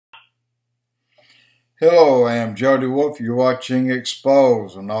Hello, I am Jody Wolf. You're watching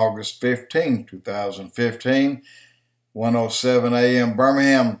Expoz on August 15, 2015, 1:07 a.m.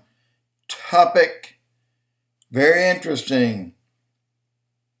 Birmingham. Topic, very interesting.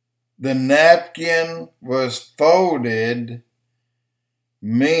 The napkin was folded,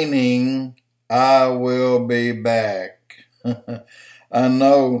 meaning I will be back. I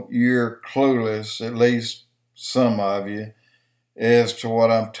know you're clueless, at least some of you, as to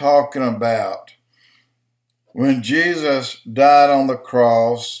what I'm talking about. When Jesus died on the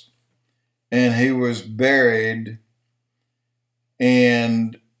cross and he was buried,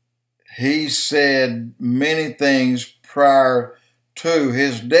 and he said many things prior to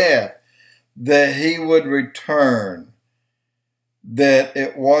his death, that he would return, that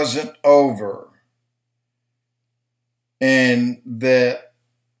it wasn't over, and that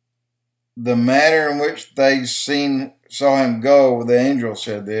the manner in which they saw him go, the angel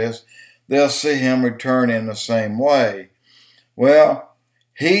said this, they'll see him return in the same way. Well,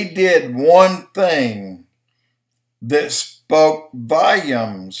 he did one thing that spoke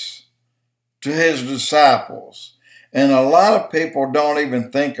volumes to his disciples, and a lot of people don't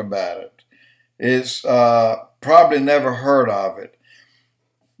even think about it. It's probably never heard of it.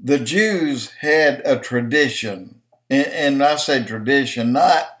 The Jews had a tradition, and I say tradition,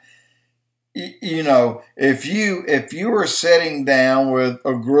 not, you know, if you were sitting down with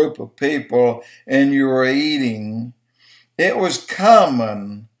a group of people and you were eating, it was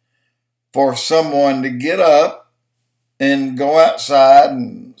common for someone to get up and go outside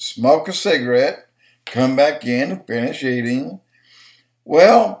and smoke a cigarette, come back in and finish eating.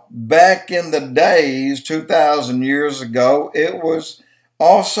 Well, back in the days, 2,000 years ago, it was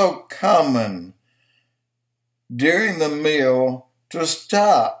also common during the meal to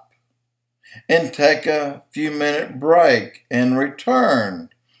stop and take a few-minute break and return.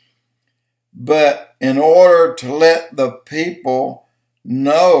 But in order to let the people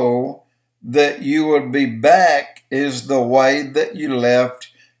know that you would be back is the way that you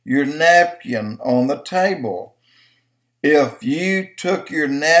left your napkin on the table. If you took your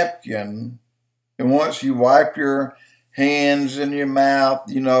napkin and once you wiped your hands and your mouth,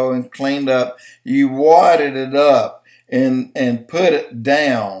 and cleaned up, you wadded it up and put it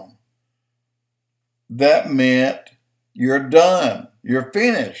down, that meant you're done. You're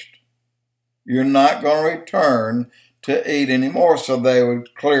finished. You're not going to return to eat anymore, so they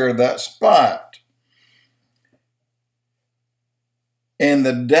would clear that spot. In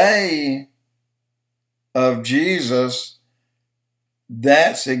the day of Jesus,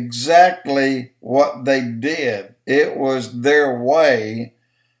 that's exactly what they did. It was their way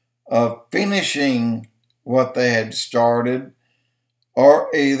of finishing what they had started,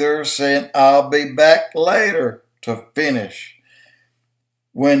 or either saying, I'll be back later to finish.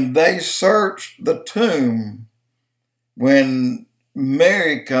 When they searched the tomb, when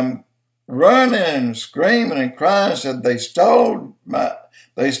Mary come running and screaming and crying, said, they stole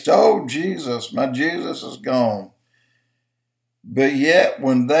Jesus. My Jesus is gone. But yet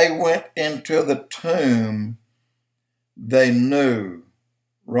when they went into the tomb, they knew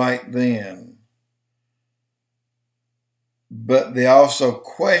right then. But they also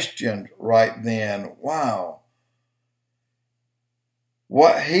questioned right then, wow,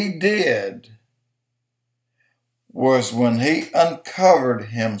 what he did was when he uncovered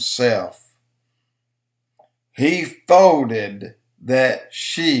himself, he folded that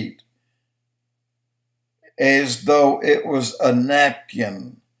sheet as though it was a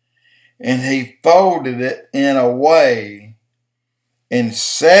napkin, and he folded it in a way and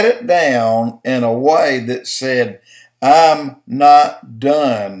set it down in a way that said, I'm not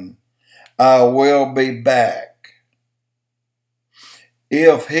done. I will be back.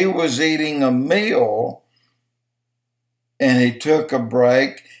 If he was eating a meal and he took a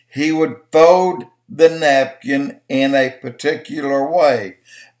break, he would fold the napkin in a particular way,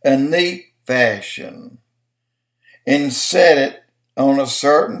 a neat fashion, and set it on a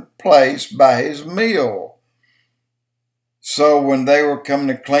certain place by his meal. So when they were coming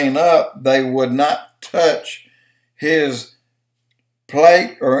to clean up, they would not touch his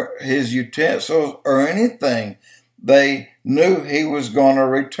plate or his utensils or anything. They knew he was going to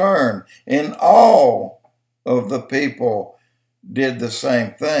return. And all of the people did the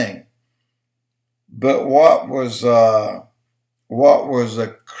same thing. But what was a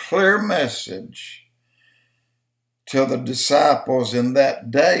clear message to the disciples in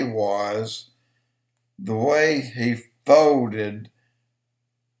that day was the way he folded,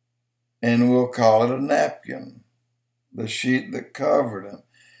 and we'll call it a napkin, the sheet that covered him,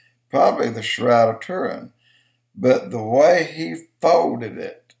 probably the Shroud of Turin. But the way he folded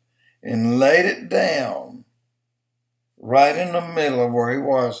it and laid it down right in the middle of where he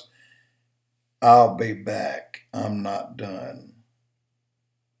was. I'll be back. I'm not done.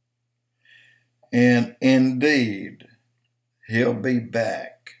 And indeed, he'll be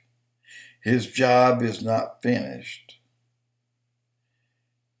back. His job is not finished.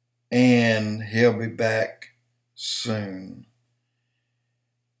 And he'll be back soon.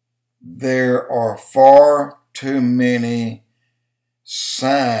 There are far too many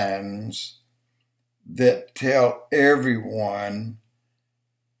signs that tell everyone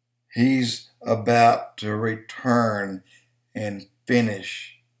he's about to return and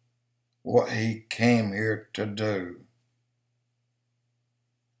finish what he came here to do.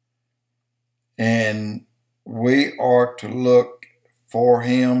 And we are to look for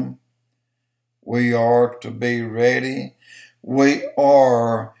him. We are to be ready. We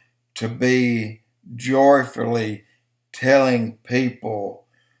are to be joyfully telling people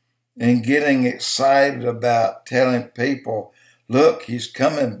and getting excited about telling people, look, he's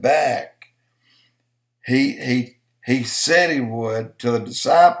coming back. He said he would to the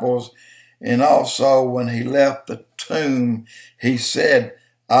disciples, and also when he left the tomb, he said,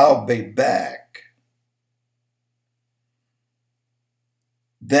 I'll be back.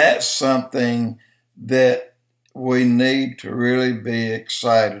 That's something that we need to really be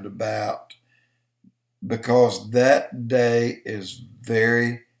excited about, because that day is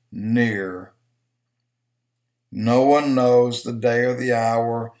very near. No one knows the day or the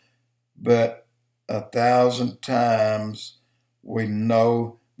hour, but 1,000 times we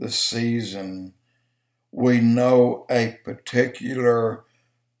know the season. We know a particular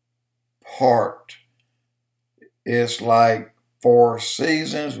part. It's like 4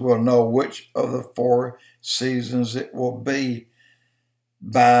 seasons. We'll know which of the 4 seasons it will be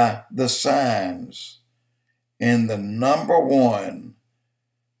by the signs. And the number one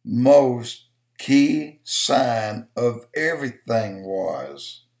most key sign of everything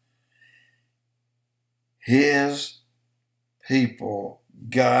was his people,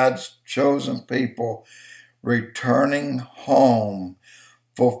 God's chosen people, returning home,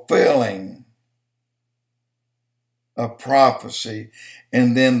 fulfilling a prophecy.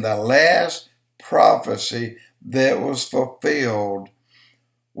 And then the last prophecy that was fulfilled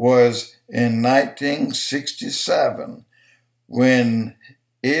was in 1967, when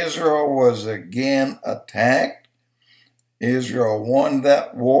Israel was again attacked. Israel won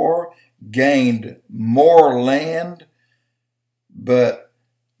that war, gained more land, but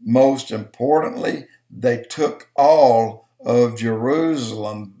most importantly, they took all of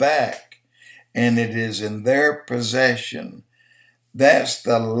Jerusalem back, and it is in their possession. That's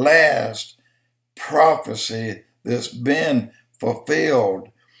the last prophecy that's been fulfilled.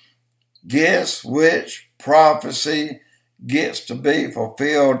 Guess which prophecy gets to be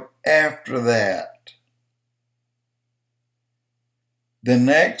fulfilled after that? The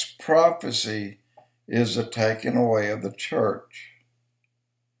next prophecy is the taking away of the church.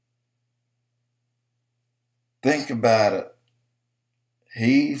 Think about it.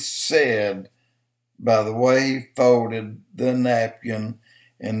 He said, by the way he folded the napkin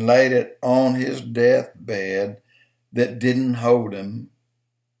and laid it on his deathbed, that didn't hold him.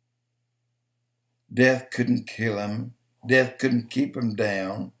 Death couldn't kill him. Death couldn't keep him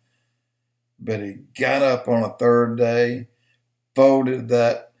down. But he got up on the 3rd day, folded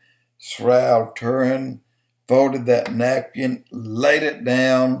that Shroud of Turin, folded that napkin, laid it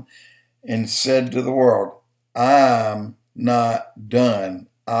down, and said to the world, I'm not done.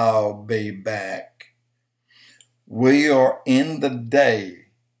 I'll be back. We are in the day.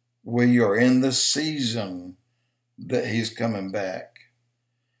 We are in the season that he's coming back.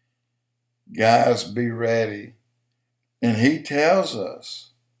 Guys, be ready. And he tells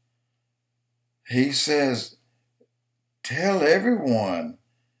us, he says, tell everyone,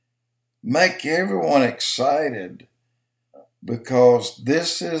 make everyone excited, because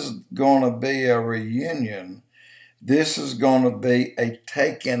this is going to be a reunion. This is going to be a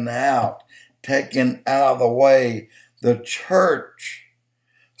taking out of the way, the church,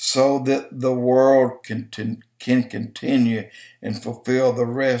 so that the world can continue and fulfill the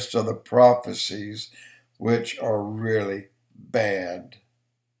rest of the prophecies, which are really bad.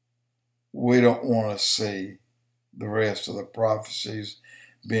 We don't want to see the rest of the prophecies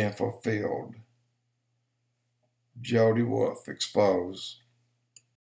being fulfilled. Jody Wolf, Expoz.